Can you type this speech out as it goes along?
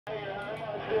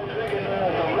still drinking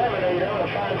some lemonade. I'm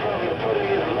gonna find something to put in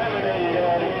this lemonade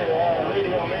out here,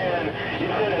 radio man. You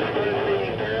said it's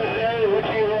Thursday. What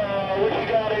you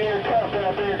got in your cups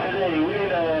out there today? We need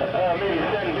to maybe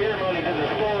send beer money to the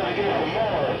store to get some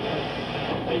more.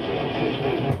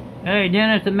 Hey,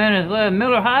 Dennis the Menace,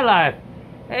 Miller High Life.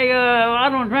 Hey, I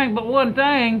don't drink but one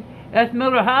thing. That's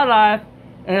Miller High Life.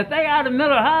 And if they out of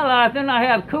Miller High Life, then I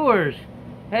have Coors.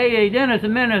 Hey, Dennis the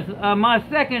Menace, my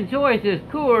second choice is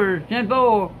Coors,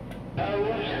 10-4.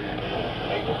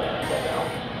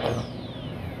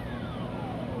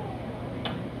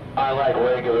 I like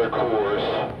regular Coors,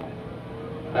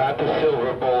 not the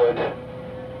silver bullet,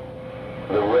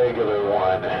 the regular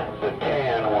one, the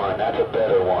tan one, that's a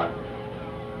better one.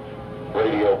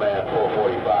 Radio Man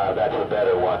 445, that's a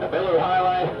better one. The Miller High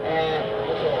Life,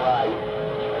 it's alright.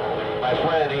 My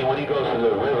friend, when he goes to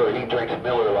the river, he drinks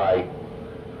Miller Lite.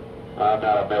 I'm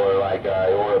not a Miller Lite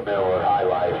guy or a Miller High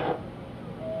Life.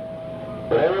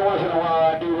 But every once in a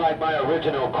while I do like my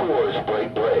original Coors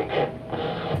break.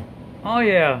 Oh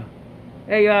yeah.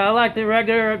 Hey, I like the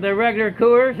regular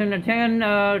Coors and the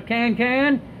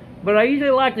can, but I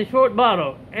usually like the short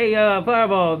bottle. Hey,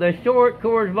 Fireball, the short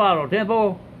Coors bottle,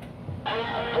 10-4.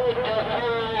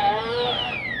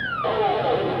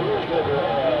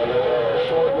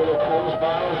 Short little Coors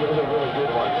bottles, those are really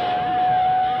good ones.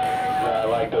 I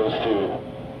like those too.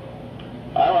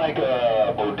 I like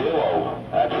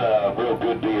Modelo. That's a real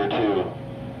good beer too.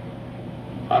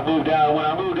 When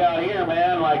I moved out here,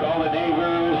 man, like all the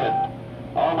neighbors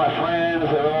and all my friends,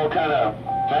 they're all kind of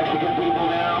Mexican people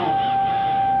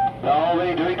now. All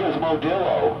they drink is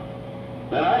Modelo.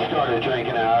 Then I started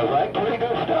drinking it. I was like, pretty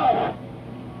good stuff.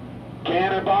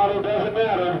 Can or bottle, doesn't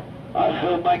matter. I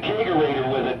filled my kegerator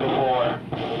with it before.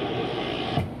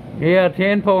 Yeah,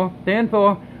 10-4.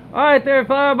 All right there,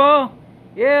 Fireball.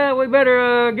 Yeah, we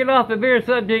better get off the beer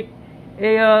subject.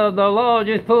 Hey, the law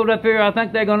just pulled up here. I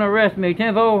think they're going to arrest me.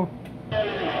 10-4. All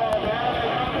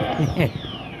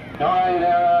right,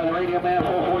 the Radio Man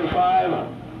 445.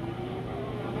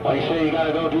 Well, you say you got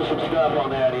to go do some stuff on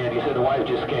that end. You said the wife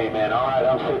just came in. All right,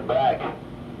 I'm sitting back.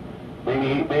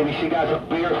 Maybe she got some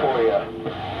beer for you.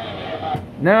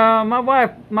 No, my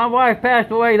wife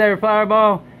passed away there,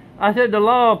 Fireball. I said the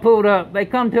law pulled up. They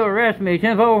come to arrest me.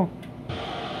 10-4.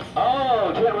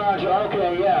 Oh, Tim Roger.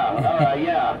 Okay, yeah. All right,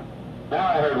 yeah. Now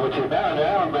I heard what you. Now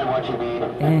I remember what you mean. I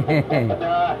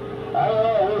don't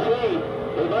know. We'll see.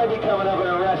 They might be coming up and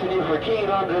arresting you for keying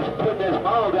on this, putting this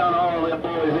bottle down all of them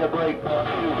boys that break.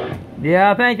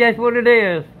 Yeah, I think that's what it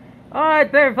is. All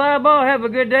right, there, Fireball. Have a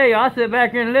good day. I'll sit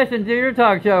back here and listen to your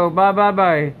talk show.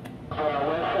 Bye.